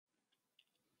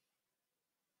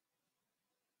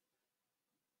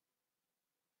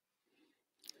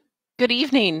Good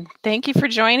evening. Thank you for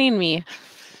joining me.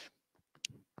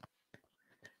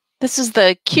 This is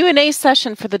the Q&A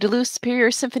session for the Duluth Superior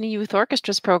Symphony Youth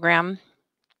Orchestras program.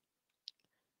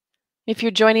 If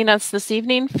you're joining us this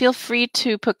evening, feel free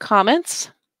to put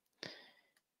comments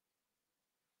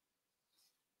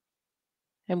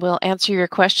and we'll answer your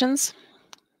questions.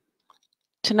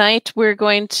 Tonight, we're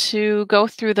going to go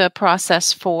through the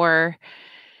process for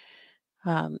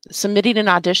submitting an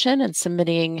audition and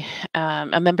submitting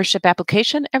a membership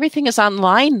application. Everything is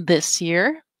online this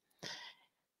year,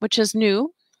 which is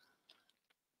new.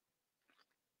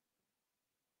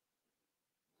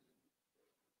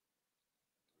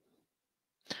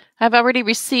 I've already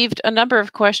received a number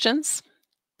of questions.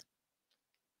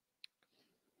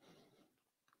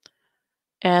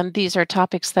 And these are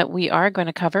topics that we are going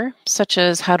to cover, such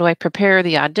as how do I prepare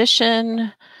the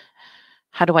audition?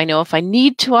 How do I know if I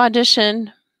need to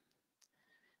audition?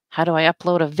 How do I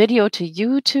upload a video to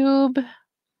YouTube?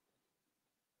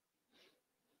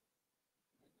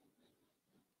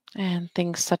 And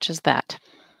things such as that.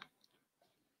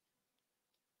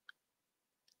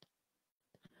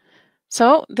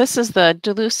 So this is the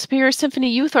Duluth Superior Symphony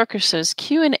Youth Orchestra's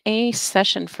Q&A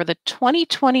session for the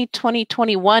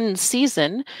 2020-2021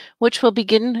 season, which will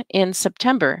begin in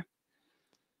September.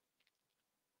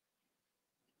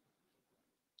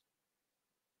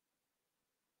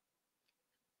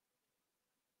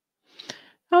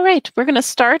 All right, we're going to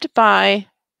start by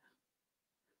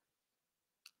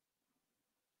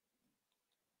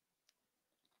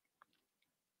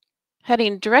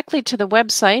heading directly to the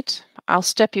website. I'll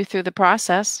step you through the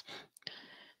process.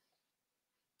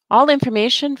 All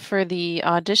information for the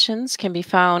auditions can be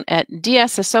found at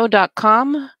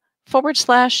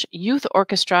DSSYO.com/youth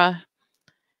orchestra.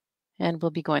 And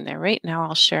we'll be going there right now.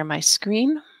 I'll share my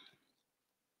screen.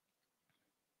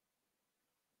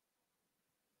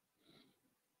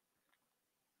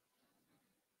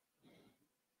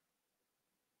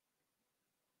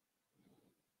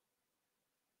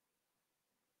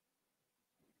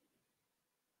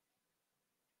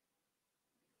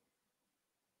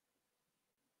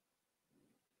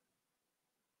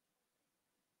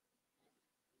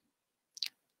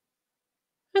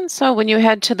 And so when you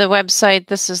head to the website,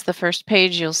 this is the first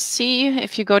page you'll see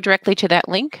if you go directly to that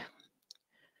link.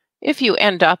 If you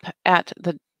end up at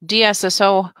the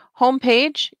DSSO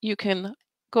homepage, you can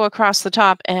go across the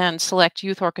top and select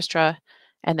Youth Orchestra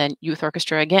and then Youth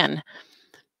Orchestra again.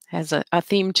 Has a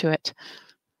theme to it.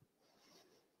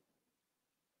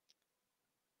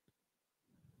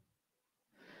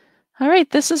 All right,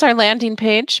 this is our landing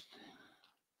page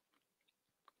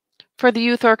for the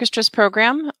Youth Orchestras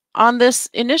program. On this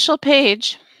initial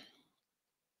page,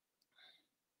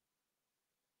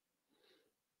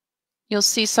 you'll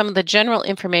see some of the general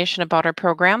information about our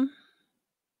program.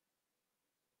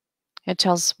 It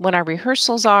tells when our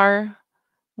rehearsals are,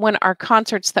 when our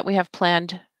concerts that we have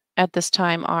planned at this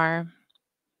time are.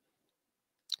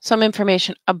 Some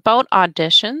information about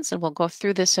auditions, and we'll go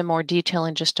through this in more detail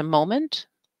in just a moment.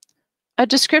 A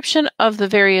description of the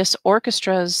various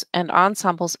orchestras and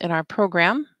ensembles in our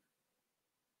program.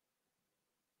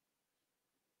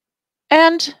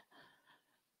 And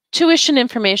tuition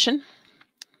information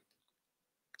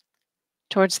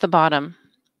towards the bottom.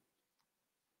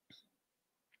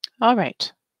 All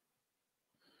right.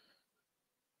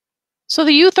 So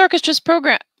the Youth Orchestras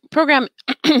program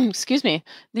excuse me,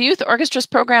 the Youth Orchestras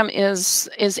program is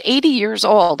 80 years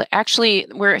old. Actually,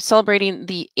 we're celebrating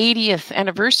the 80th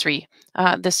anniversary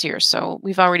this year. So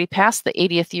we've already passed the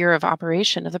 80th year of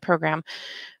operation of the program.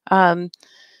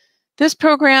 This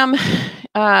program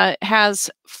has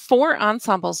 4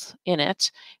 ensembles in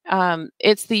it.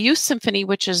 It's the Youth Symphony,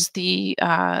 which is the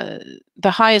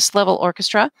highest level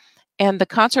orchestra, and the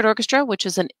Concert Orchestra, which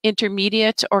is an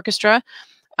intermediate orchestra,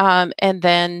 and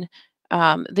then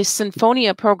the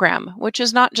Symphony program, which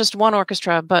is not just one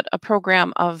orchestra, but a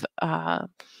program of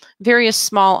various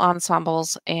small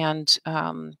ensembles, and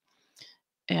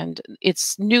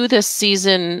it's new this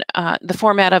season. The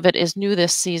format of it is new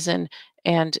this season,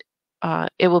 and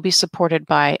it will be supported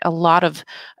by a lot of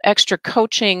extra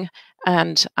coaching,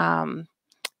 and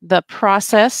the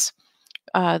process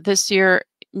this year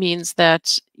means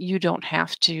that you don't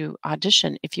have to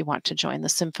audition if you want to join the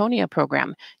Symphonia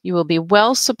program. You will be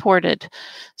well supported.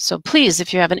 So please,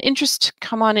 if you have an interest,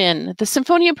 come on in. The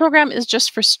Symphonia program is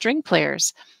just for string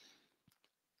players,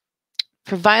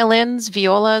 for violins,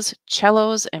 violas,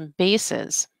 cellos, and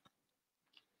basses.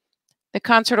 The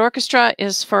Concert Orchestra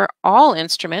is for all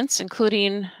instruments,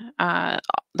 including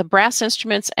the brass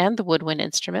instruments and the woodwind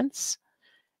instruments.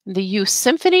 The Youth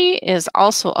Symphony is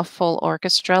also a full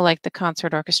orchestra like the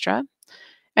Concert Orchestra.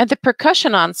 And the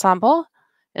percussion ensemble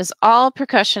is all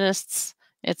percussionists.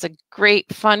 It's a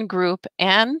great, fun group,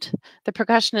 and the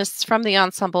percussionists from the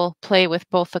ensemble play with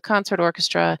both the concert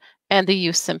orchestra and the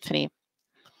youth symphony.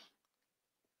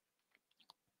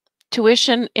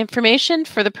 Tuition information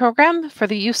for the program for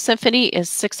the youth symphony is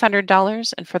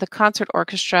 $600, and for the concert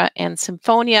orchestra and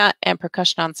symphonia and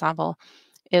percussion ensemble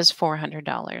is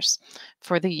 $400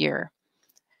 for the year.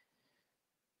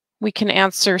 We can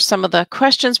answer some of the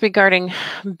questions regarding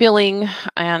billing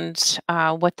and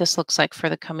what this looks like for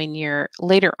the coming year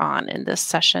later on in this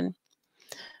session.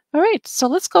 All right, so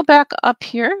let's go back up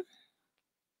here.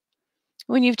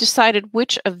 When you've decided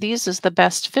which of these is the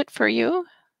best fit for you,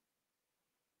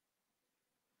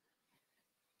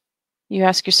 you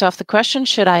ask yourself the question,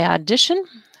 should I audition?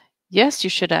 Yes, you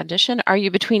should audition. Are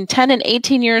you between 10 and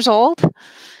 18 years old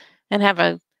and have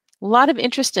a lot of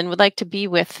interest and would like to be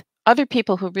with other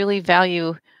people who really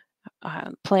value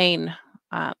playing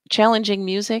challenging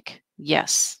music?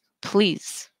 Yes,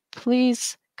 please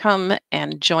come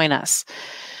and join us.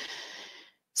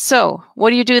 So what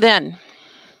do you do then?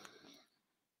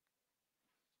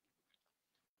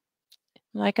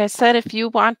 Like I said, if you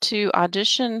want to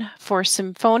audition for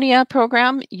Symphonia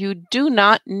program, you do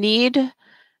not need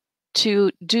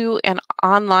to do an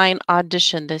online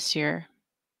audition this year.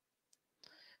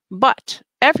 But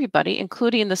everybody,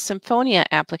 including the Symphonia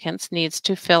applicants, needs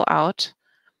to fill out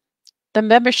the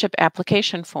membership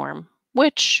application form,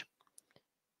 which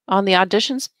on the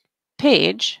auditions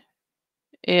page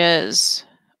is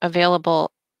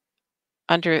available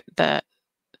under the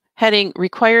heading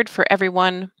Required for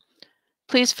Everyone.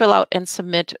 Please fill out and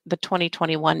submit the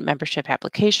 2021 membership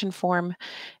application form.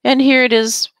 And here it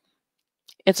is.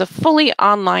 It's a fully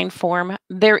online form.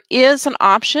 There is an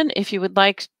option if you would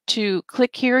like to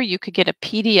click here. You could get a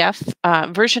PDF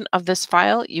version of this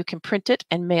file. You can print it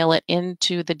and mail it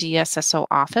into the DSSO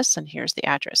office, and here's the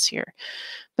address here.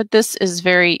 But this is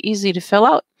very easy to fill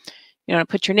out. You want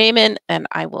to put your name in, and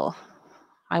I will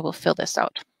fill this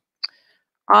out.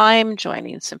 I'm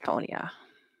joining Symphonia.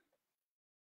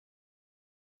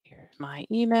 Here's my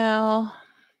email.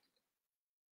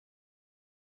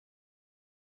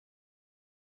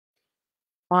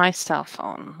 My cell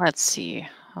phone. Let's see.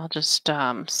 I'll just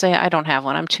say I don't have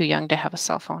one. I'm too young to have a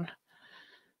cell phone.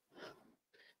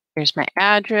 Here's my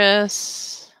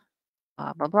address.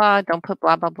 Blah, blah, blah. Don't put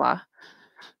blah, blah, blah.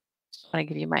 Just want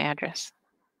to give you my address.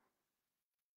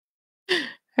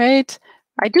 Right?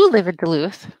 I do live in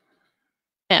Duluth.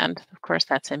 And, of course,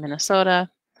 that's in Minnesota.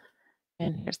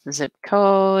 And here's the zip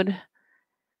code.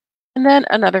 And then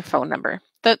another phone number.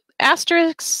 The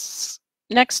asterisks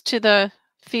next to the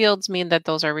fields mean that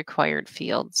those are required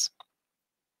fields.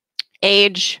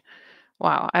 Age,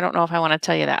 wow, I don't know if I want to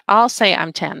tell you that. I'll say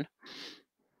I'm 10.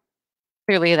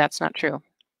 Clearly, that's not true.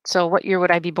 So what year would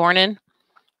I be born in?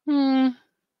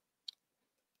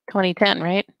 2010,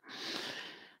 right?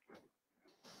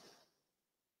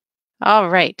 All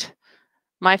right.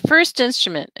 My first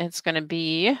instrument, it's going to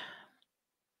be,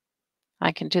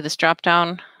 I can do this drop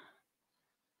down.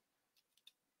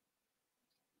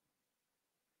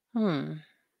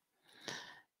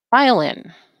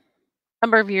 Violin.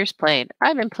 Number of years played.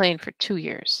 I've been playing for 2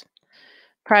 years.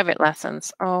 Private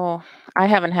lessons. Oh, I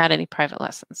haven't had any private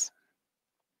lessons.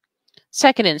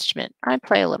 Second instrument. I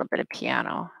play a little bit of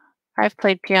piano. I've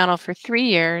played piano for 3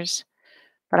 years,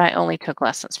 but I only took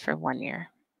lessons for 1 year.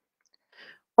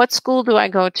 What school do I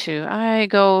go to? I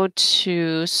go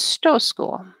to Stowe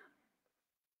School.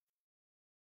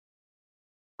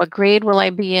 What grade will I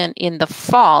be in the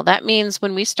fall? That means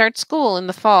when we start school in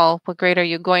the fall, what grade are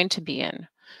you going to be in?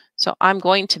 So I'm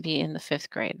going to be in the 5th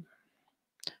grade.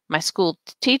 My school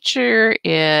teacher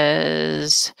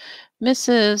is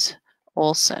Mrs.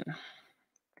 Olson.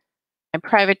 My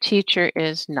private teacher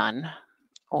is none,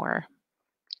 or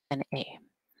an A.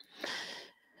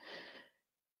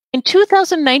 In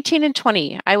 2019 and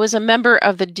 20, I was a member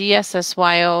of the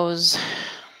DSSYO's,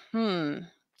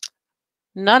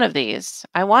 none of these.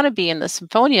 I want to be in the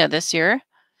Symphonia this year,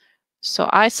 so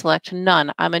I select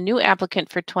none. I'm a new applicant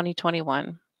for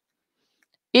 2021.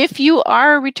 If you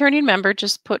are a returning member,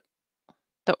 just put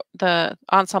the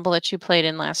ensemble that you played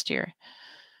in last year.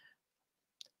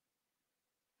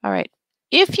 All right.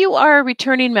 If you are a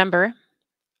returning member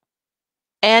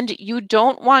and you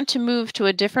don't want to move to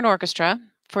a different orchestra,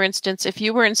 for instance, if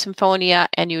you were in Symphonia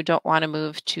and you don't want to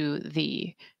move to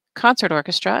the concert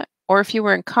orchestra, or if you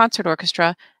were in concert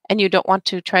orchestra and you don't want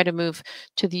to try to move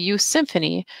to the youth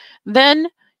symphony, then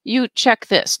you check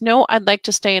this. No, I'd like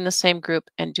to stay in the same group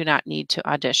and do not need to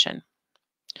audition.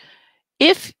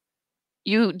 If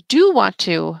you do want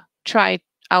to try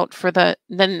out for the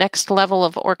next level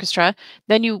of orchestra,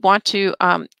 then you want to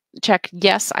check,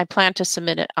 yes, I plan to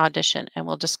submit an audition, and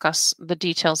we'll discuss the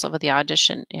details of the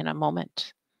audition in a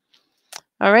moment.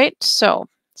 All right, so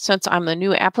since I'm the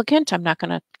new applicant, I'm not going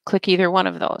to click either one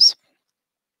of those.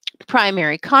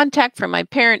 Primary contact for my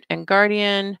parent and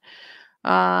guardian.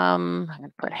 I'm going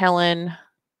to put Helen.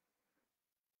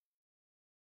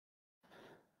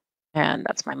 And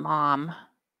that's my mom.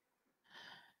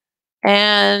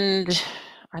 And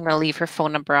I'm going to leave her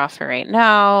phone number off for right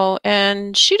now.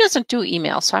 And she doesn't do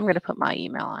email, so I'm going to put my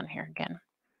email on here again.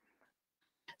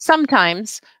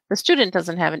 Sometimes the student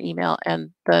doesn't have an email,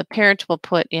 and the parent will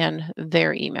put in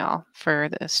their email for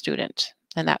the student,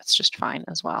 and that's just fine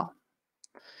as well.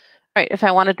 All right, if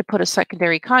I wanted to put a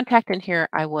secondary contact in here,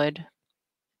 I would.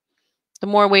 The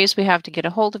more ways we have to get a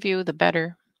hold of you, the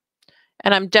better.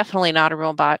 And I'm definitely not a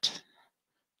robot.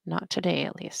 Not today,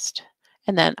 at least.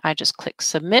 And then I just click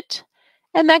submit,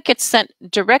 and that gets sent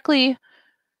directly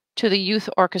to the youth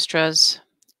orchestra's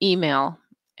email.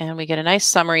 And we get a nice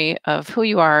summary of who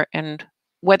you are and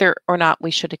whether or not we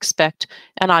should expect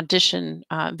an audition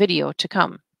video to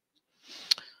come.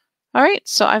 All right,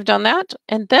 so I've done that.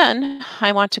 And then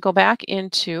I want to go back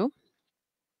into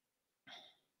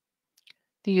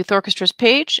the youth orchestra's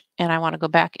page, and I want to go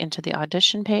back into the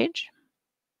audition page.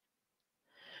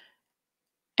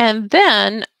 And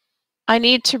then I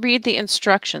need to read the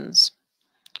instructions.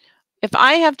 If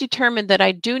I have determined that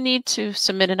I do need to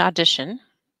submit an audition,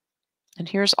 and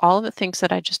here's all of the things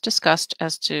that I just discussed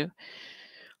as to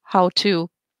how to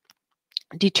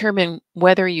determine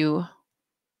whether you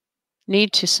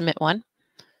need to submit one.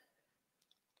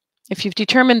 If you've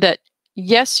determined that,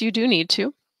 yes, you do need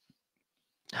to,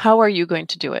 how are you going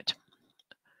to do it?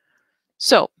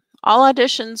 So all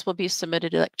auditions will be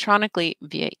submitted electronically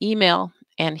via email.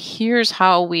 And here's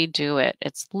how we do it.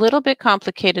 It's a little bit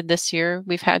complicated this year.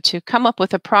 We've had to come up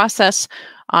with a process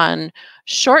on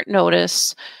short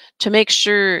notice to make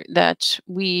sure that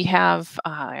we have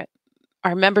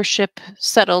our membership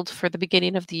settled for the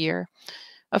beginning of the year.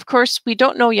 Of course, we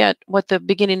don't know yet what the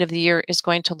beginning of the year is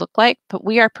going to look like, but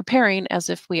we are preparing as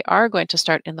if we are going to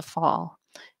start in the fall.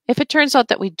 If it turns out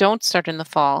that we don't start in the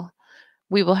fall,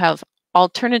 we will have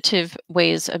alternative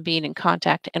ways of being in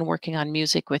contact and working on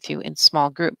music with you in small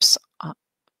groups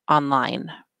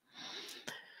online.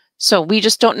 So we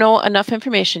just don't know enough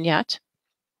information yet.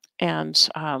 And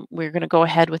we're going to go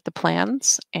ahead with the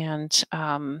plans and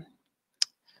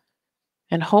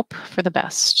hope for the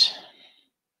best.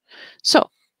 So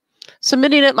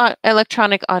submitting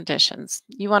electronic auditions.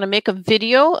 You want to make a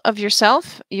video of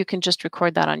yourself. You can just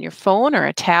record that on your phone or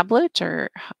a tablet or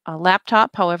a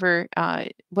laptop, however,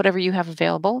 whatever you have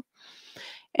available.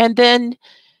 And then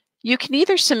you can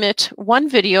either submit one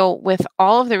video with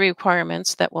all of the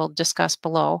requirements that we'll discuss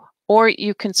below, or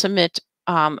you can submit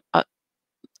a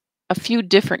few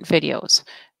different videos,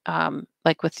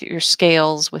 like with your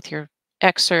scales, with your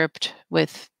excerpt,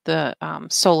 with the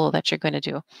solo that you're going to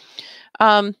do.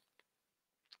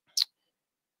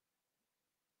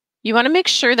 You want to make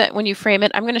sure that when you frame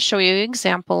it, I'm going to show you an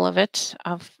example of it,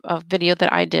 of a video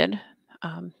that I did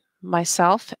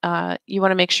myself. You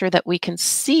want to make sure that we can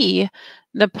see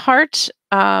the part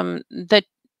of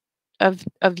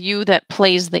you that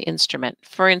plays the instrument.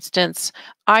 For instance,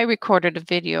 I recorded a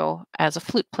video as a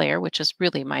flute player, which is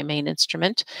really my main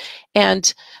instrument,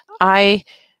 and I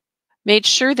made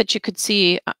sure that you could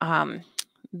see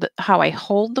how I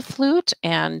hold the flute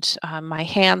and my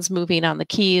hands moving on the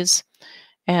keys.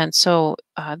 And so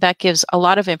that gives a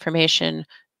lot of information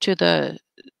to the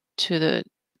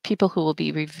people who will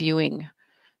be reviewing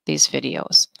these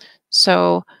videos.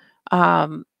 So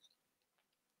a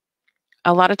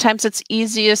lot of times it's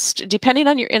easiest, depending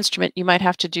on your instrument, you might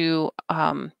have to do,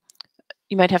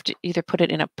 you might have to either put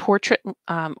it in a portrait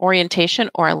orientation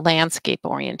or a landscape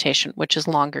orientation, which is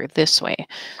longer this way.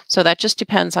 So that just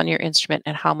depends on your instrument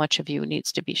and how much of you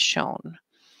needs to be shown.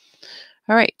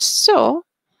 All right, so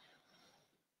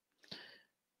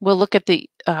we'll look at the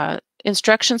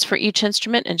instructions for each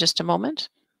instrument in just a moment.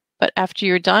 But after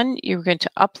you're done, you're going to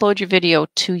upload your video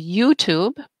to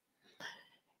YouTube.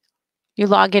 You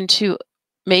log into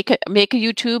make a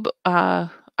YouTube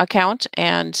account,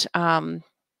 and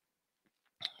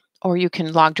or you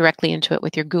can log directly into it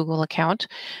with your Google account.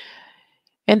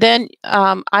 And then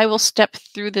I will step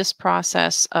through this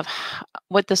process of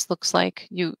what this looks like.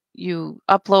 You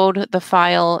upload the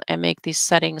file and make these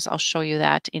settings. I'll show you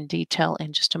that in detail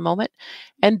in just a moment.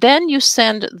 And then you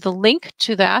send the link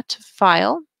to that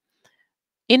file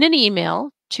in an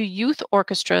email to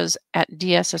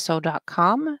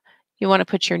youthorchestras@dssso.com. You want to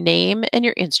put your name and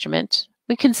your instrument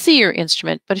we can see your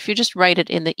instrument, but if you just write it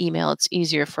in the email, it's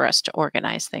easier for us to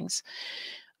organize things.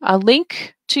 A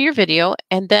link to your video,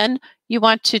 and then you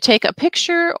want to take a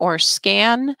picture or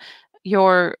scan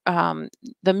your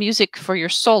the music for your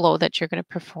solo that you're going to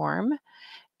perform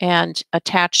and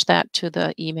attach that to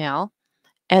the email.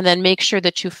 And then make sure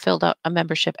that you filled out a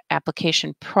membership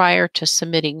application prior to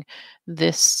submitting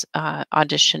this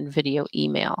audition video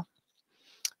email.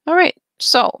 All right,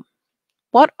 so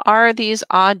what are these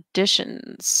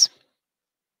auditions?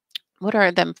 What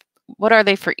are them? What are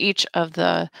they for each of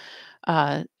the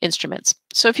instruments?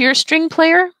 So if you're a string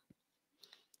player,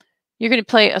 you're going to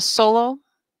play a solo,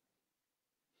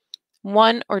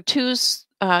 1 or 2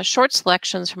 short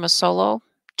selections from a solo.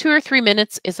 2 or 3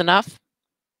 minutes is enough.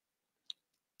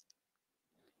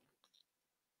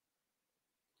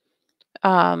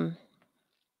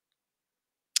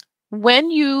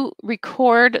 When you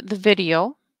record the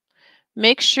video,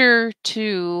 make sure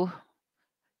to,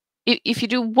 if you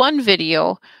do one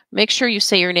video, make sure you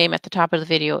say your name at the top of the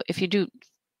video. If you do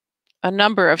a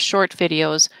number of short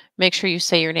videos, make sure you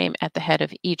say your name at the head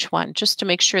of each one, just to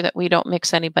make sure that we don't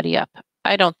mix anybody up.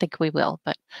 I don't think we will,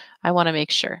 but I want to make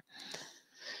sure.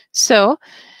 So,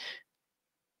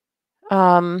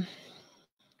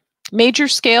 major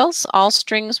scales, all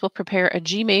strings will prepare a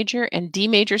G major and D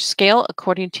major scale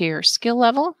according to your skill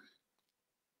level.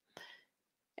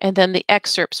 And then the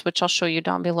excerpts, which I'll show you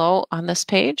down below on this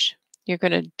page. You're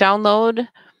going to download,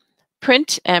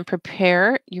 print, and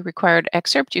prepare your required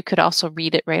excerpt. You could also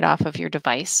read it right off of your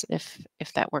device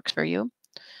if that works for you.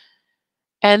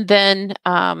 And then,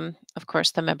 of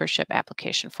course, the membership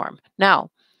application form.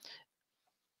 Now,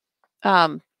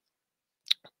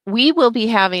 we will be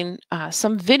having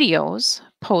some videos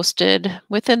posted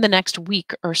within the next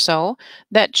week or so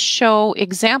that show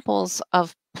examples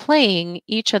of playing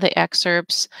each of the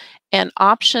excerpts and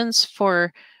options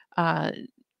for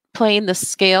playing the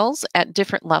scales at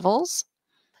different levels.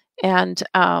 And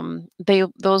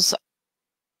those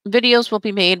videos will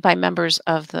be made by members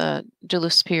of the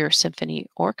Duluth Superior Symphony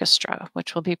Orchestra,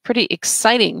 which will be pretty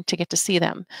exciting to get to see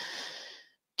them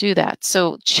do that.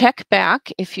 So check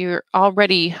back if you're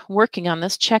already working on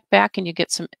this, check back and you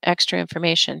get some extra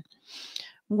information.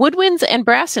 Woodwinds and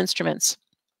brass instruments.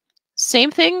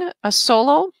 Same thing, a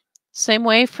solo, same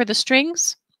way for the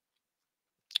strings.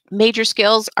 Major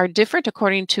scales are different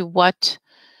according to what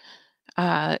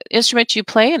instrument you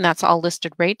play, and that's all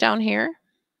listed right down here.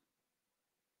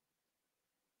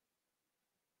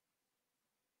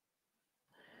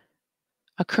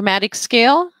 A chromatic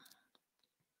scale.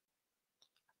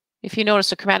 If you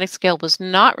notice, a chromatic scale was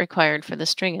not required for the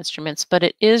string instruments, but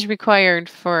it is required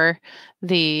for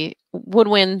the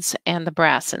woodwinds and the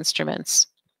brass instruments.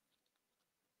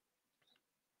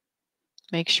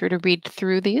 Make sure to read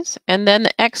through these. And then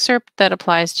the excerpt that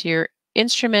applies to your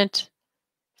instrument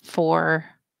for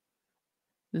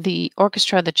the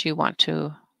orchestra that you want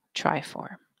to try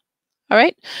for. All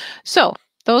right, so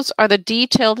those are the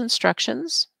detailed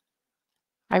instructions.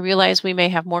 I realize we may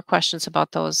have more questions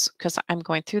about those because I'm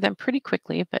going through them pretty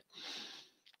quickly, but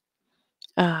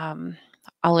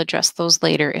I'll address those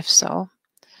later if so.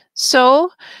 So,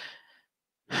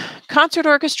 concert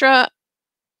orchestra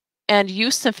and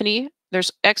youth symphony,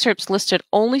 there's excerpts listed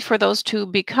only for those two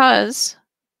because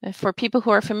for people who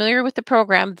are familiar with the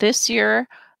program, this year,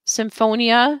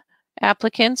 Symphonia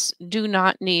applicants do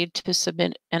not need to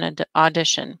submit an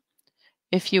audition.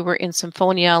 If you were in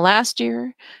Symphonia last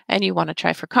year and you want to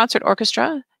try for concert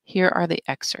orchestra, here are the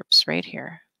excerpts right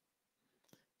here.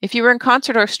 If you were in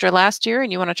concert orchestra last year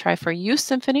and you want to try for youth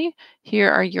symphony, here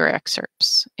are your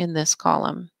excerpts in this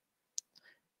column.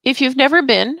 If you've never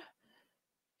been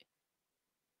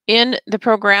in the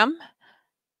program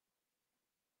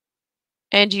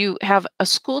and you have a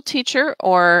school teacher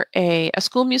or a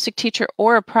school music teacher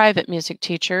or a private music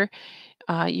teacher,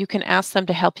 you can ask them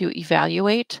to help you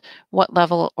evaluate what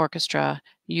level orchestra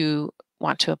you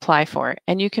want to apply for.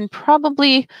 And you can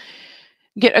probably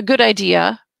get a good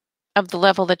idea of the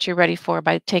level that you're ready for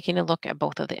by taking a look at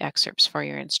both of the excerpts for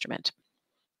your instrument.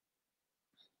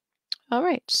 All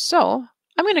right, so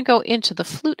I'm going to go into the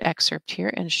flute excerpt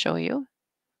here and show you.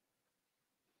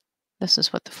 This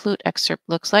is what the flute excerpt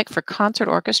looks like for concert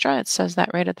orchestra. It says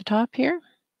that right at the top here.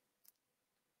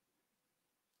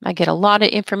 I get a lot of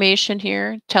information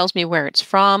here. It tells me where it's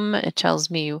from. It tells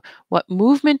me what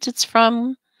movement it's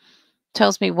from. It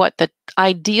tells me what the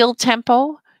ideal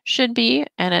tempo should be.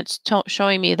 And it's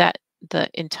showing me that the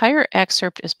entire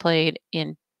excerpt is played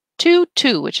in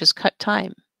 2/2, which is cut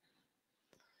time.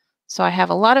 So I have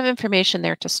a lot of information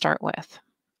there to start with.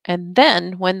 And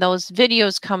then when those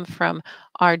videos come from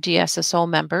our DSSO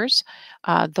members,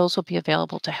 those will be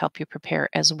available to help you prepare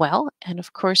as well. And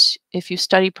of course, if you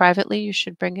study privately, you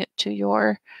should bring it to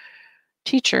your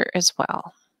teacher as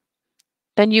well.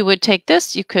 Then you would take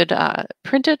this, you could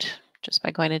print it just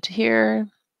by going into here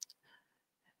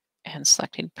and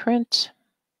selecting print.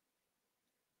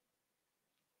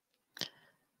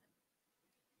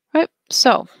 Right,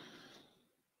 so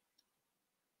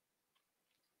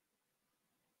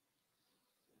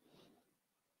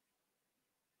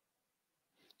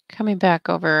coming back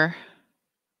over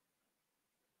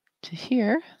to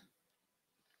here.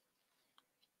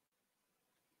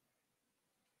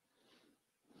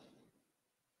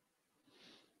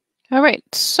 All right,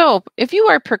 so if you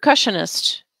are a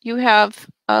percussionist, you have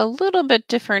a little bit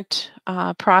different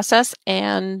process,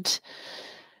 and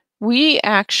we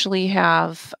actually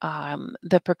have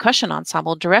the percussion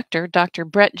ensemble director, Dr.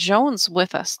 Brett Jones,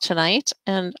 with us tonight,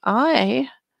 and I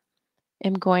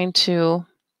am going to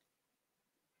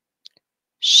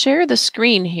share the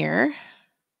screen here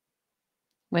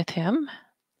with him.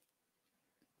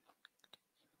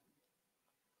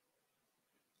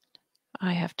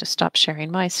 I have to stop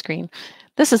sharing my screen.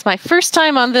 This is my first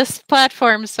time on this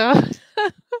platform, so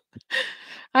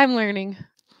I'm learning.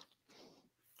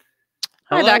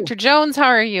 Hello. Hi, Dr. Jones. How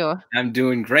are you? I'm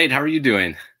doing great. How are you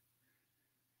doing?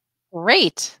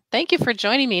 Great. Thank you for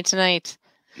joining me tonight.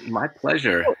 My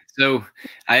pleasure. So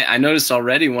I noticed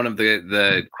already one of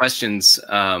the questions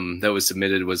that was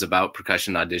submitted was about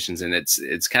percussion auditions, and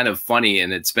it's kind of funny,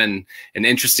 and it's been an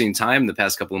interesting time the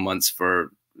past couple of months for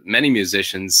many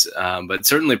musicians, but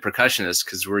certainly percussionists,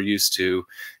 because we're used to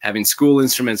having school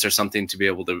instruments or something to be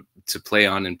able to play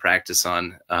on and practice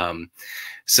on.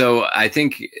 So I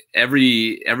think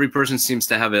every person seems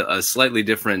to have a slightly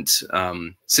different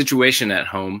situation at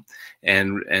home,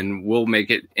 and we'll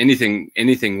make it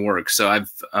anything work. So I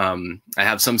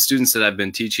have some students that I've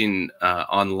been teaching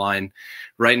online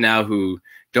right now who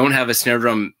don't have a snare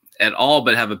drum at all,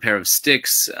 but have a pair of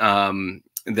sticks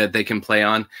that they can play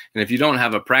on. And if you don't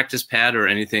have a practice pad or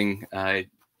anything,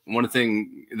 one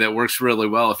thing that works really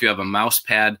well, if you have a mouse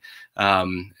pad,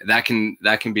 that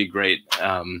can be great.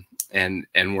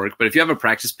 And work. But if you have a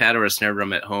practice pad or a snare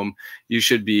drum at home, you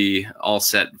should be all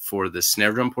set for the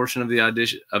snare drum portion of the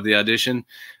audition.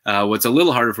 What's a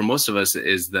little harder for most of us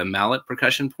is the mallet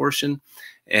percussion portion,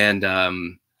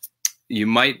 and you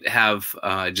might have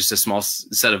just a small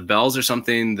set of bells or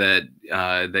something that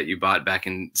that you bought back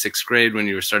in 6th grade when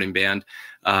you were starting band.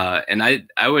 And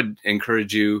I would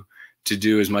encourage you to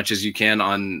do as much as you can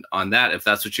on that, if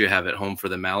that's what you have at home for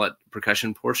the mallet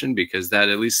percussion portion, because that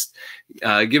at least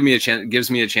gives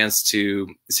me a chance to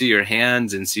see your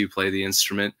hands and see you play the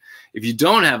instrument. If you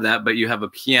don't have that, but you have a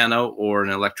piano or an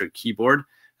electric keyboard,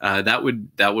 that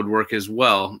would work as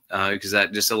well, because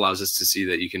that just allows us to see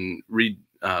that you can read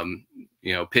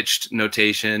pitched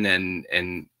notation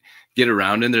and get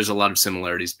around, and there's a lot of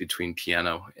similarities between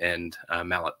piano and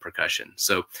mallet percussion.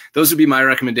 So those would be my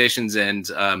recommendations, and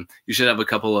you should have a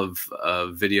couple of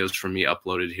videos from me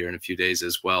uploaded here in a few days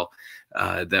as well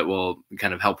that will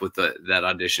kind of help with that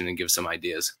audition and give some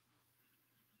ideas.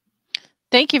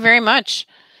 Thank you very much.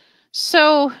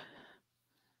 So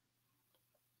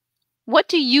what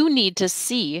do you need to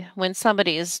see when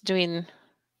somebody is doing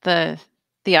the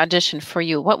audition for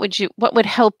you? What would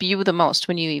help you the most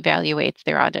when you evaluate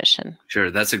their audition? Sure,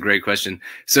 that's a great question.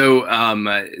 So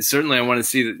certainly I want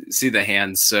to see the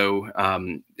hands. So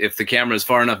if the camera is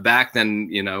far enough back, then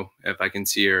if I can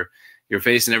see your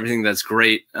face and everything, that's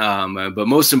great. But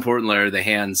most importantly are the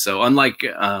hands. So unlike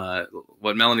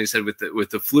what Melanie said with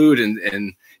the flute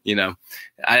and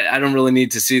I don't really need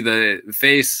to see the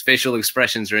facial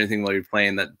expressions or anything while you're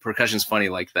playing. That percussion's funny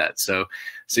like that. So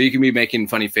you can be making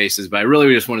funny faces, but I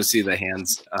really just want to see the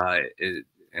hands,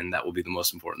 and that will be the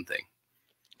most important thing.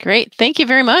 Great. Thank you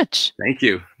very much. Thank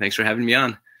you. Thanks for having me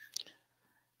on.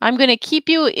 I'm going to keep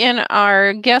you in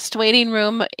our guest waiting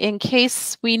room in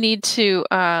case we need to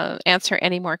answer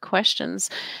any more questions.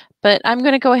 But I'm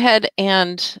going to go ahead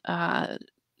and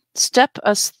step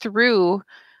us through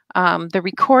the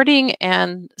recording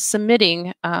and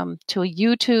submitting to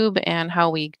YouTube and how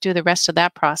we do the rest of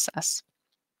that process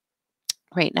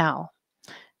right now.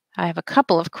 I have a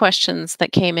couple of questions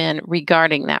that came in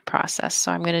regarding that process, so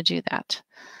I'm going to do that.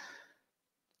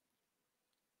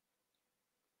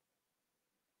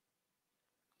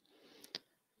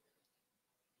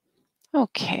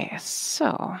 Okay,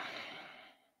 so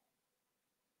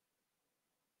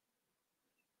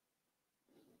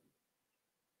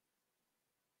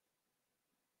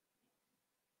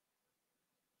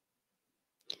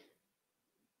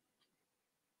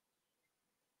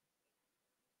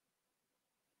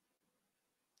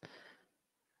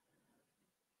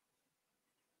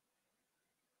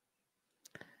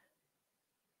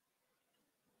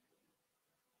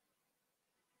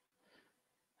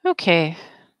Okay.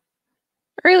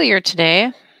 Earlier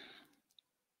today,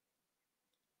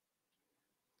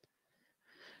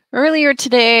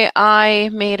 I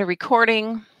made a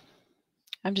recording.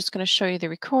 I'm just going to show you the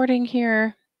recording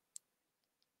here.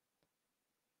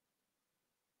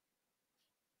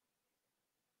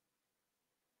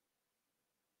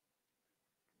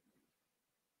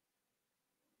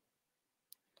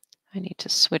 I need to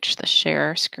switch the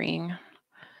share screen.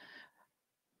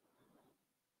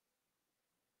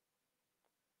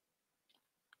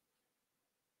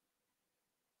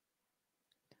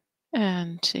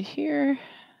 And to here.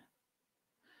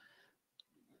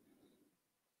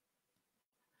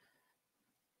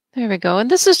 There we go. And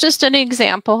this is just an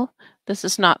example. This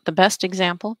is not the best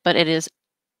example, but it is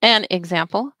an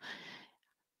example.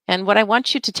 And what I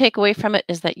want you to take away from it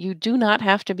is that you do not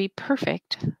have to be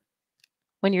perfect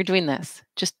when you're doing this.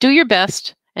 Just do your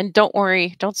best and don't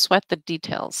worry, don't sweat the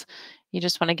details. You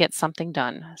just want to get something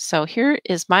done. So here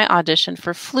is my audition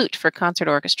for flute for concert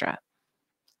orchestra.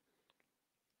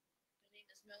 My name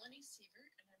is Melanie Sever,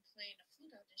 and I'm playing a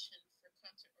flute audition for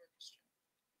concert orchestra.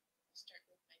 I'll start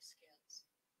with my scales.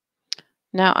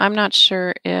 Now, I'm not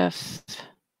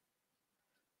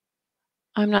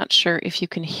sure if you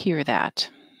can hear that.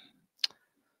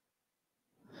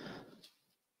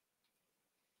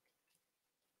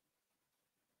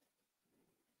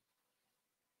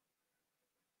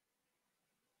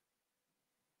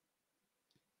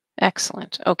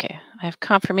 Excellent. Okay, I have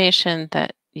confirmation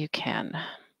that you can.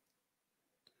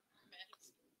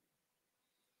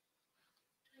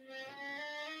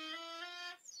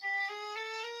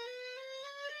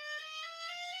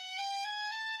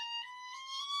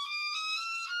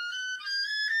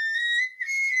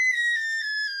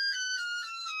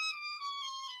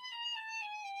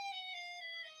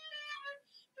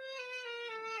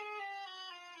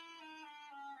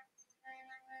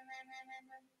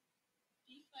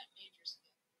 B flat major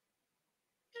scale.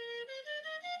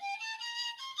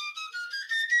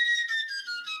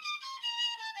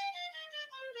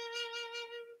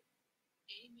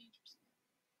 A major scale.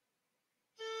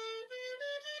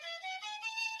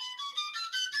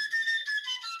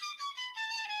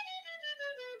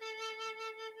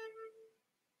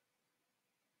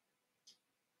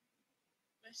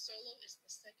 My solo is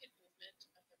the second movement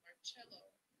of the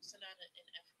Marcello Sonata in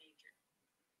F major.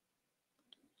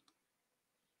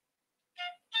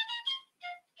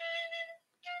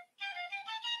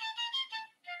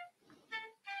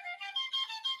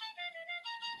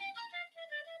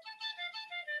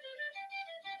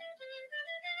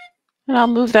 And I'll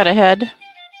move that ahead.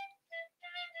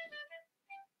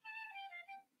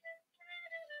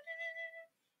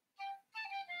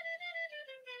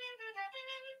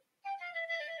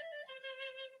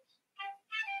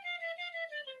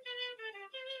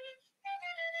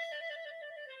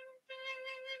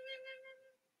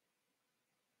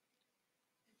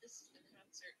 This is the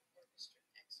concert orchestra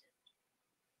excerpt.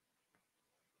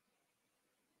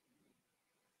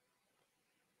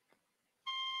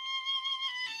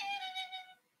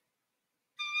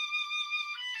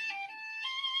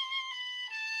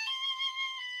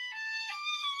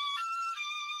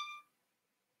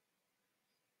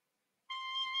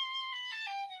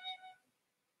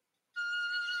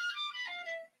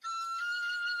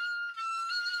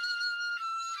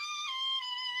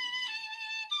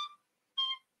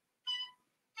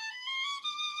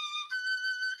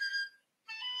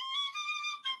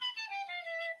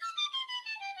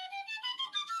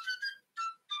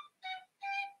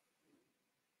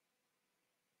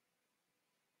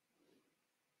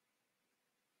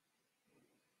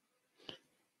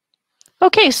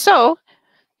 Okay, so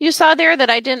you saw there that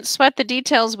I didn't sweat the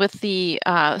details with the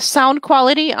sound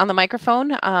quality on the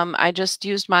microphone. I just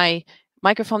used my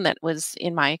microphone that was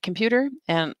in my computer,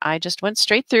 and I just went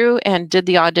straight through and did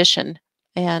the audition.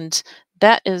 And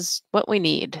that is what we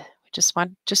need. We just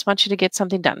want you to get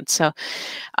something done. So,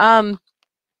 all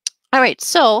right.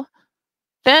 So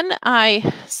then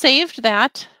I saved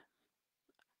that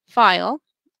file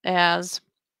as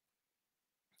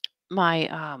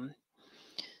my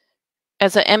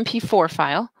as an MP4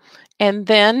 file. And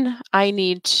then I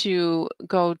need to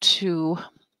go to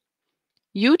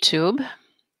YouTube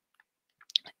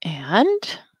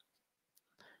and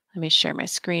let me share my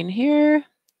screen here.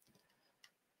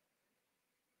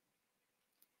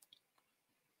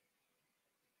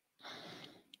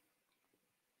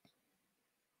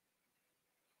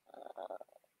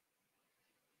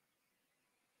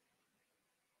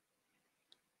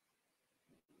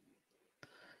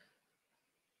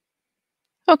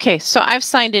 Okay, so I've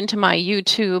signed into my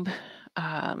YouTube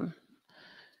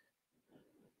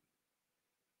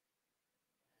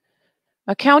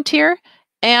account here,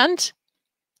 and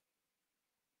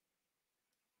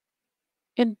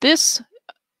in this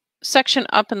section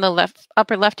up in the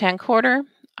upper left-hand corner,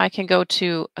 I can go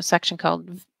to a section called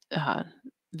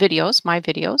videos, my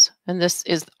videos, and this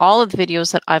is all of the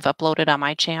videos that I've uploaded on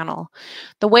my channel.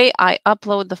 The way I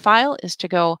upload the file is to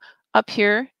go up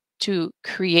here to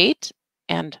create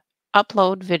and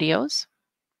upload videos.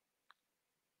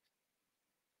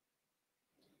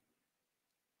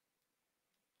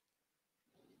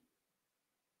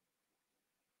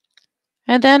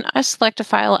 And then I select a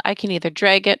file. I can either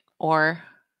drag it or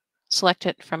select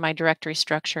it from my directory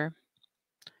structure.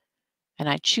 And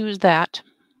I choose that.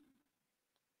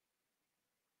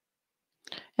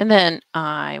 And then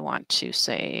I want to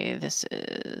say this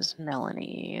is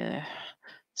Melanie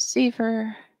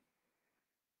Sever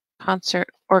Concert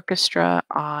Orchestra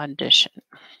Audition.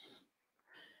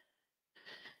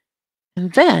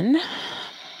 And then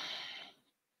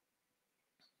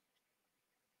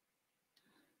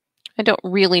I don't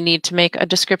really need to make a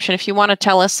description. If you want to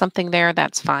tell us something there,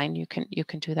 that's fine. You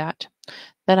can do that.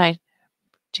 Then I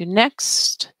do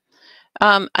next.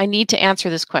 I need to answer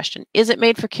this question. Is it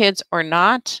made for kids or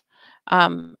not?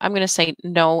 I'm going to say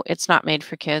no, it's not made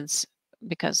for kids,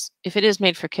 because if it is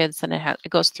made for kids, then it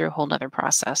goes through a whole nother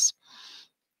process.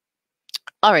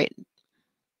 All right.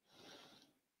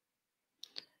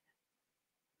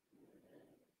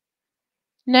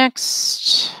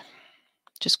 Next,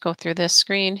 just go through this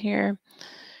screen here.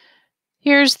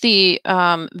 Here's the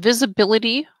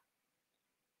visibility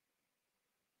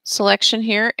selection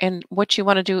here, and what you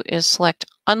want to do is select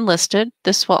unlisted.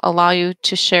 This will allow you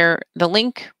to share the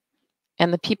link,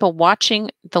 and the people watching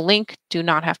the link do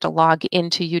not have to log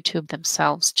into YouTube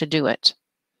themselves to do it.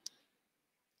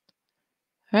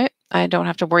 All right, I don't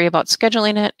have to worry about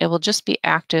scheduling it. It will just be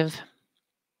active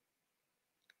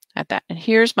at that. And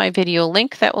here's my video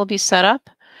link that will be set up.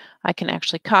 I can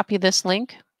actually copy this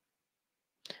link,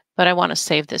 but I want to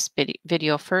save this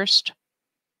video first.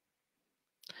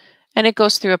 And it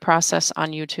goes through a process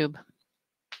on YouTube.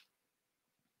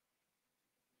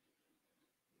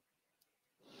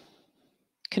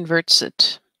 Converts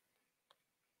it.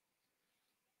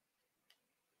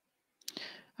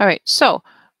 All right, so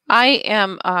I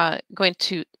am going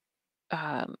to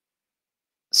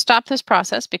stop this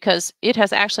process because it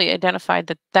has actually identified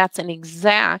that that's an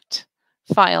exact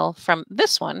file from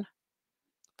this one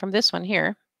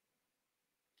here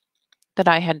that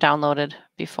I had downloaded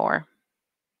before.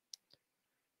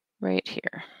 Right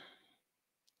here.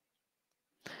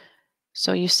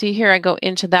 So you see here, I go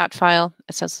into that file.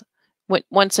 It says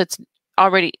once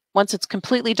it's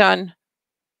completely done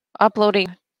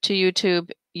uploading to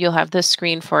YouTube, you'll have this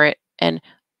screen for it, and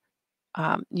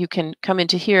you can come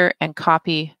into here and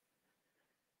copy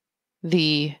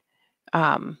the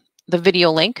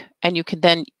video link, and you can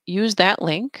then use that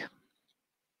link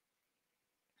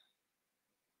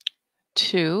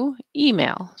to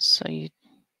email. So you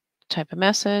type a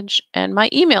message, and my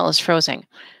email is frozen.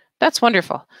 That's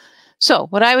wonderful. So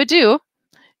what I would do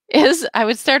is I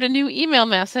would start a new email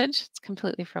message. It's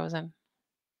completely frozen.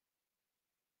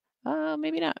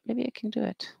 Maybe not. Maybe I can do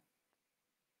it.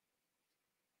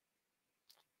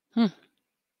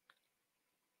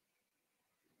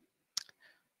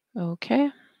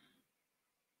 Okay.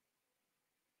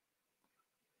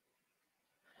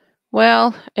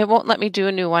 Well, it won't let me do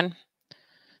a new one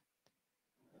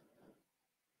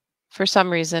for some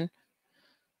reason.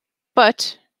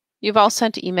 But you've all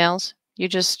sent emails. You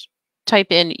just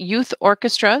type in youth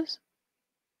orchestras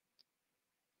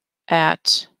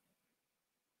at,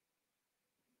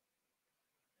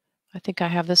 I think I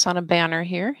have this on a banner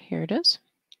here. Here it is.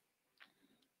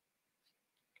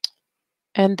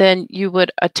 And then you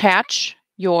would attach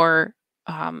your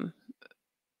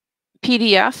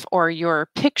PDF or your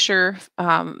picture,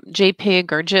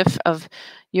 JPEG or GIF of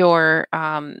your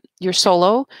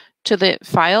solo to the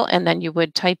file, and then you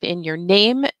would type in your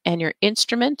name and your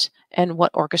instrument and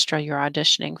what orchestra you're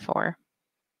auditioning for.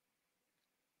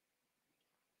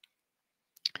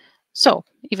 So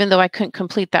even though I couldn't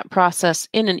complete that process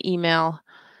in an email,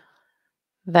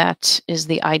 that is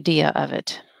the idea of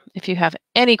it. If you have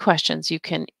any questions, you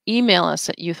can email us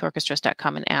at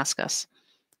youthorchestras.com and ask us.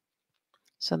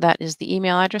 So that is the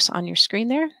email address on your screen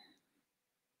there.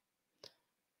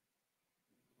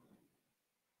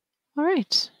 All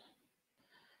right.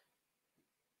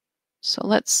 So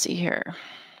let's see here.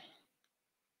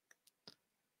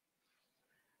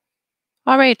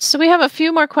 All right, so we have a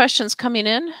few more questions coming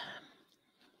in.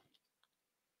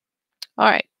 All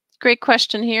right, great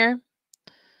question here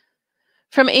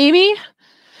from Amy.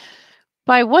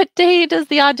 By what day does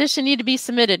the audition need to be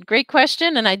submitted? Great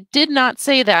question, and I did not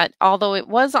say that, although it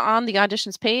was on the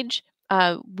auditions page.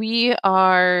 We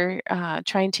are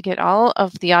trying to get all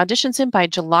of the auditions in by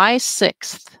July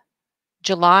 6th.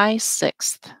 July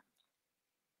 6th.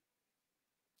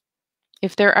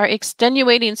 If there are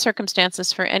extenuating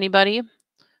circumstances for anybody,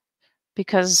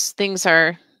 because things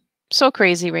are so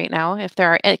crazy right now, if there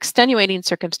are extenuating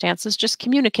circumstances, just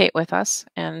communicate with us,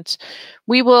 and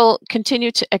we will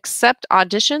continue to accept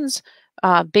auditions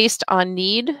based on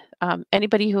need.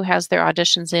 Anybody who has their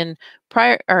auditions in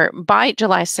prior or by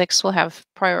July 6th will have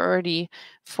priority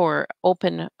for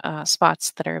open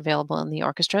spots that are available in the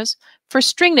orchestras. For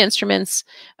stringed instruments,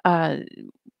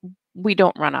 we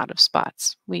don't run out of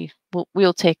spots.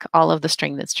 We'll take all of the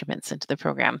stringed instruments into the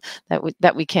program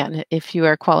that we can if you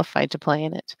are qualified to play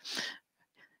in it.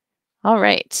 All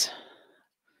right.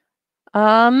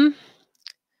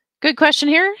 Good question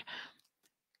here.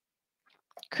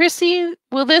 Chrissy,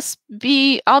 will this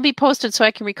be, I'll be posted so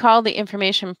I can recall the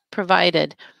information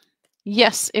provided.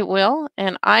 Yes, it will.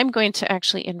 And I'm going to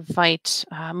actually invite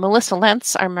Melissa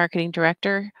Lentz, our marketing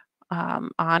director, on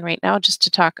right now just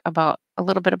to talk about a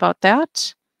little bit about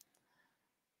that.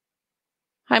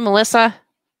 Hi, Melissa.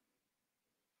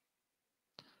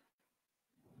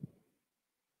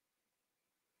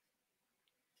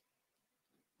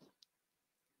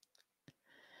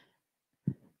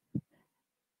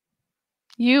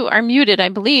 You are muted, I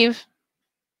believe.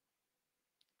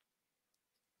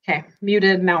 Okay,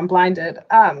 muted, now I'm blinded.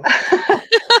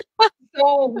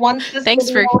 So once this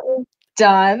video is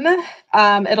done,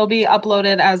 it'll be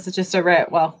uploaded as just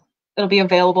it'll be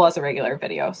available as a regular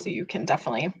video, so you can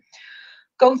definitely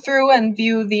go through and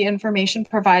view the information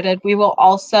provided. We will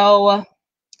also,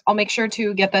 I'll make sure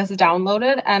to get this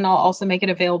downloaded, and I'll also make it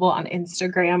available on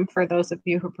Instagram for those of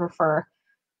you who prefer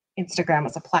Instagram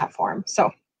as a platform. So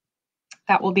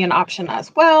that will be an option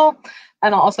as well.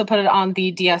 And I'll also put it on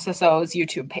the DSSO's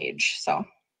YouTube page. So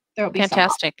there will be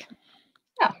fantastic.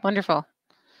 Yeah. Wonderful.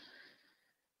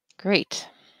 Great.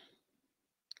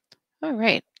 All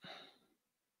right.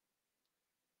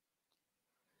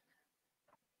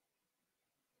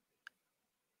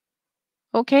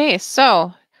 Okay,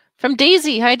 so from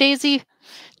Daisy. Hi, Daisy.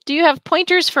 Do you have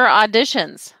pointers for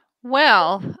auditions?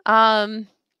 Well,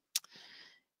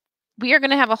 we are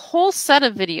going to have a whole set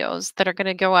of videos that are going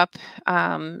to go up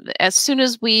as soon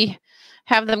as we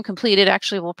have them completed.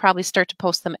 Actually, we'll probably start to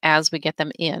post them as we get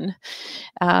them in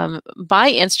by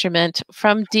instrument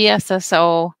from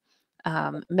DSSO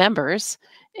members,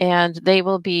 and they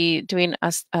will be doing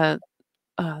a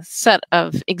set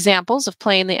of examples of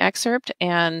playing the excerpt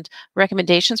and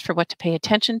recommendations for what to pay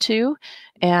attention to,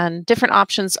 and different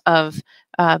options of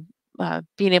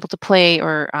being able to play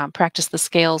or practice the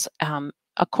scales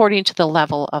according to the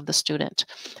level of the student.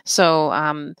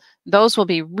 So those will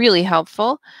be really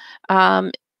helpful.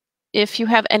 If you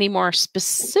have any more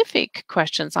specific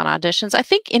questions on auditions, I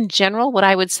think in general what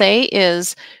I would say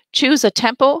is choose a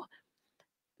tempo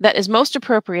that is most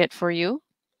appropriate for you,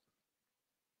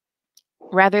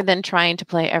 rather than trying to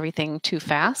play everything too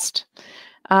fast.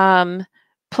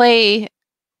 Playing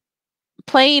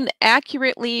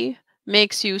accurately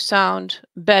makes you sound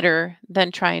better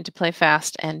than trying to play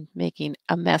fast and making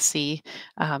a messy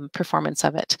performance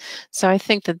of it. So I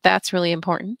think that that's really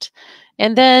important.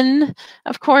 And then,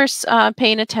 of course,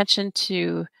 paying attention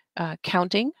to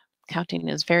counting. Counting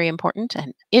is very important,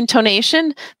 and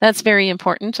intonation, that's very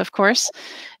important, of course.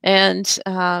 And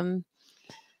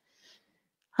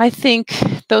I think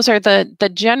those are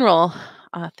the general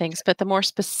things, but the more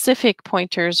specific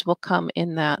pointers will come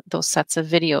in those sets of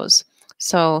videos.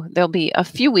 So there'll be a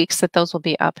few weeks that those will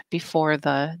be up before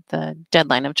the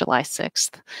deadline of July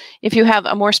 6th. If you have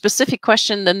a more specific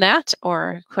question than that,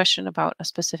 or a question about a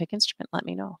specific instrument, let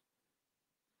me know.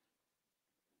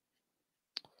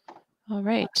 All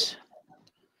right.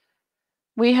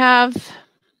 We have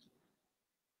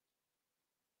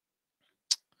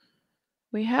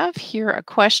here a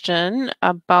question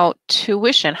about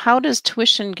tuition. How does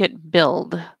tuition get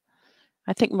billed?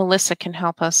 I think Melissa can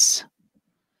help us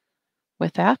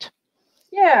with that.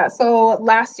 Yeah, so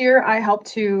last year I helped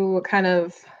to kind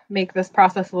of make this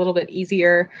process a little bit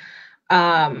easier.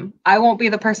 I won't be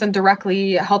the person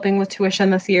directly helping with tuition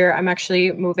this year. I'm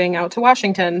actually moving out to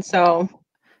Washington, so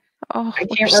I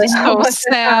can't really help with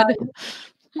sad.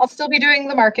 I'll still be doing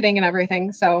the marketing and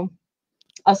everything, so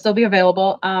I'll still be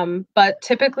available. But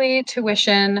typically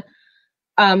tuition,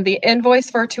 the invoice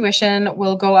for tuition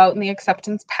will go out in the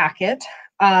acceptance packet.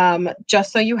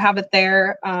 Just so you have it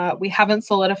there. We haven't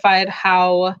solidified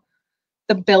how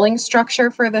the billing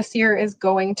structure for this year is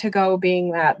going to go,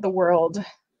 being that the world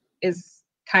is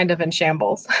kind of in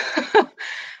shambles.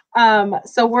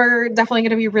 So we're definitely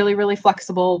going to be really, really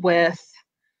flexible with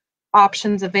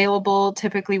options available.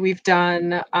 Typically, we've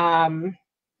done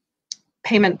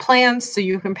payment plans, so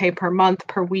you can pay per month,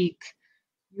 per week.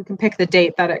 You can pick the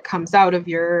date that it comes out of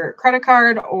your credit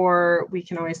card, or we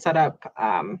can always set up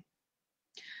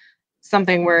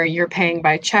something where you're paying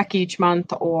by check each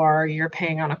month, or you're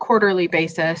paying on a quarterly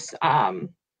basis.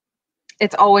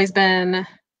 It's always been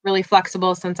really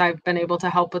flexible since I've been able to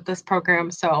help with this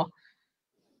program, so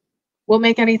we'll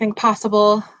make anything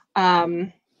possible.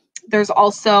 There's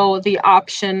also the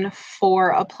option for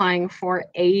applying for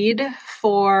aid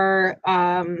for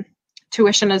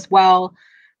tuition as well.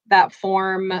 That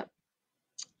form,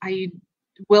 I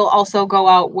will also go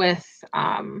out with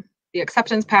the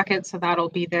acceptance packet, so that'll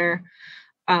be there.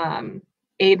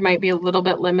 Aid might be a little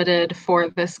bit limited for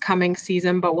this coming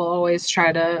season, but we'll always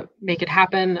try to make it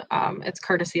happen. It's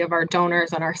courtesy of our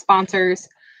donors and our sponsors.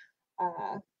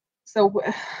 So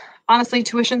honestly,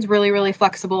 tuition's really, really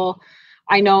flexible.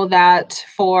 I know that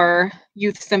for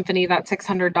Youth Symphony, that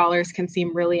 $600 can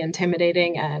seem really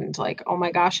intimidating and like, oh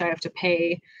my gosh, I have to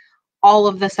pay all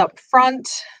of this up front.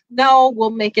 No, we'll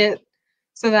make it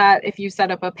so that if you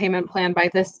set up a payment plan by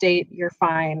this date, you're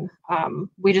fine.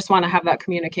 We just want to have that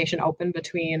communication open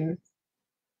between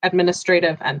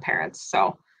administrative and parents.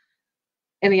 So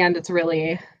in the end, it's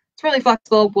really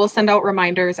flexible. We'll send out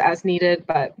reminders as needed,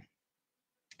 but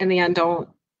in the end,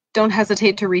 don't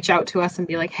hesitate to reach out to us and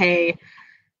be like, hey,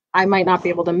 I might not be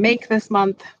able to make this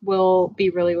month. We'll be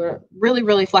really, really,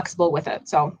 really flexible with it.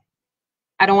 So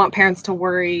I don't want parents to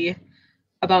worry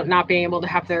about not being able to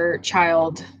have their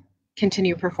child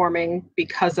continue performing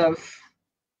because of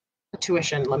a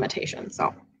tuition limitation.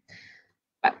 So,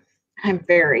 but I'm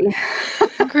very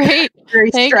great.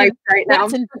 very striped right now.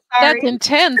 That's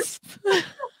intense.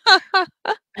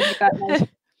 That nice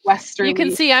westerly. You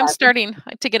can see I'm starting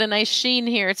to get a nice sheen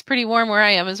here. It's pretty warm where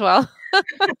I am as well.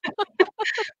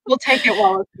 We'll take it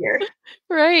while it's here.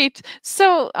 Right.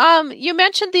 So you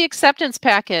mentioned the acceptance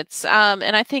packets,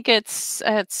 and I think it's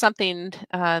something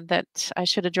that I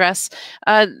should address.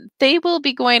 They will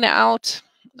be going out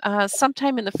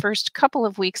sometime in the first couple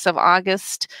of weeks of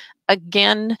August.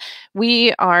 Again,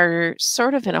 we are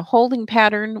sort of in a holding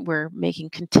pattern. We're making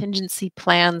contingency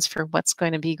plans for what's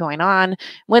going to be going on.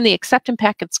 When the acceptance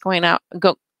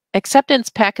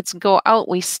packets go out,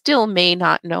 we still may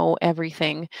not know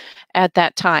everything at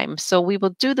that time. So we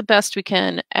will do the best we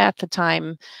can at the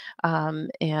time.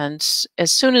 And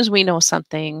as soon as we know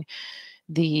something,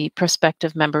 the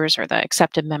prospective members or the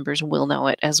accepted members will know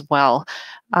it as well.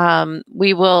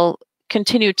 We will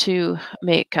continue to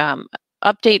make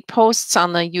update posts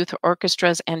on the Youth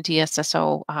Orchestras and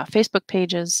DSSO Facebook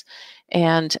pages,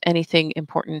 and anything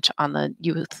important on the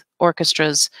Youth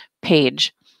Orchestras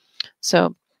page.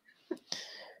 So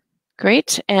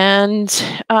great. And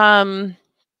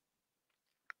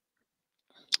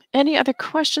any other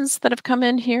questions that have come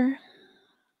in here?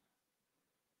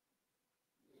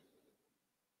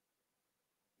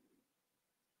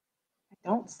 I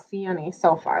don't see any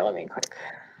so far. Let me quick.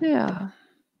 Yeah.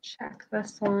 Check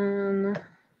this one.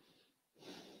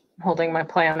 I'm holding my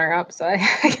planner up so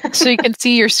so you can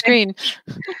see your screen.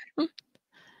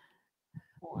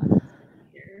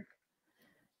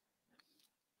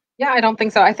 Yeah, I don't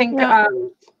think so. I think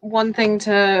one thing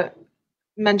to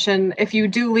mention, if you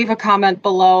do leave a comment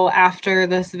below after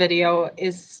this video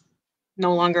is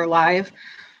no longer live,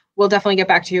 we'll definitely get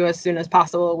back to you as soon as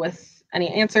possible with any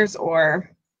answers or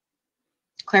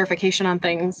clarification on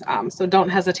things. So don't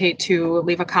hesitate to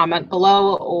leave a comment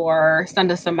below or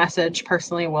send us a message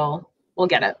personally. We'll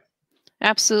get it.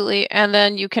 Absolutely. And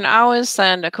then you can always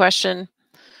send a question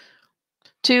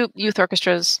to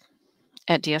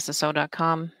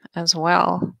youthorchestras@dsso.com as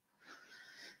well.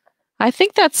 I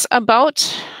think that's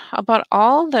about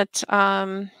all that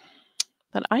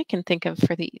that I can think of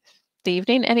for the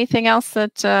evening. Anything else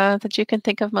that you can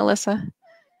think of, Melissa?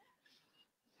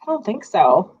 I don't think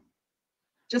so.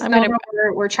 Just know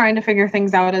that we're trying to figure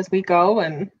things out as we go.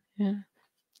 And yeah.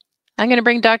 I'm going to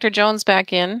bring Dr. Jones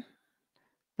back in.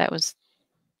 That was...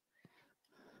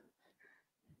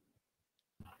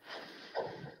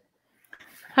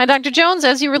 Hi, Dr. Jones.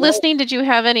 As you were listening, did you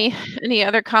have any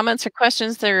other comments or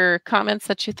questions or comments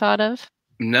that you thought of?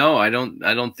 No, I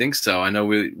don't think so. I know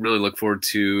we really look forward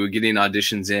to getting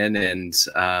auditions in and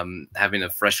having a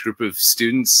fresh group of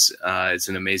students. It's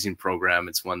an amazing program.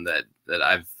 It's one that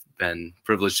I've been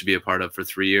privileged to be a part of for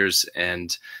 3 years,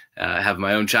 and have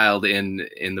my own child in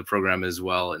the program as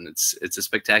well. And it's a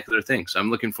spectacular thing. So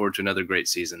I'm looking forward to another great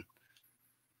season.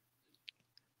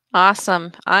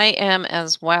 Awesome. I am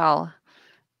as well.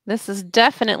 This is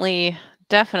definitely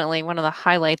definitely one of the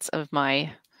highlights of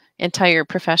my entire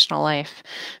professional life.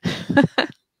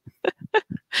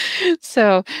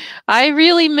 So I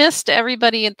really missed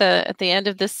everybody at the end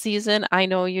of this season. I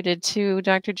know you did too,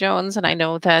 Dr. Jones, and I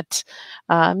know that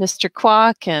Mr.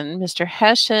 Kwok and Mr.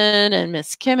 Hessian and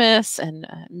Miss Kimmis and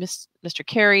Mr.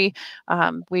 Carey,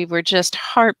 we were just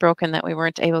heartbroken that we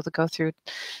weren't able to go through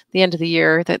the end of the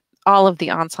year, that all of the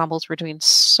ensembles were doing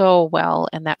so well,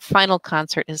 and that final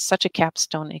concert is such a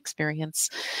capstone experience.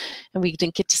 And we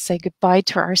didn't get to say goodbye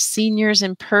to our seniors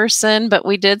in person, but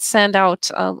we did send out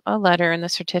a letter and the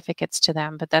certificates to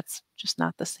them, but that's just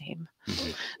not the same.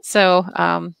 Mm-hmm.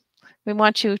 So we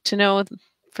want you to know,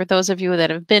 for those of you that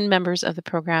have been members of the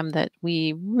program, that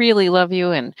we really love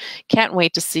you and can't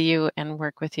wait to see you and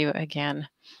work with you again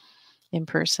in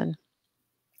person.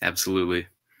 Absolutely.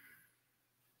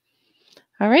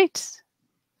 All right.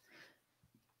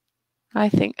 I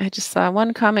think I just saw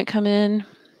one comment come in.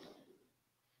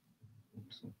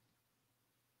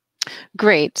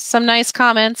 Great. Some nice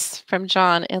comments from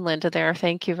John and Linda there.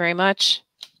 Thank you very much.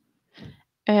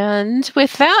 And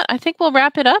with that, I think we'll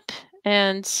wrap it up.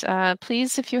 And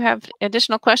please, if you have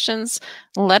additional questions,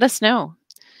 let us know.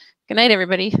 Good night,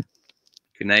 everybody.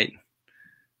 Good night.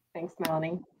 Thanks,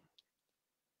 Melanie.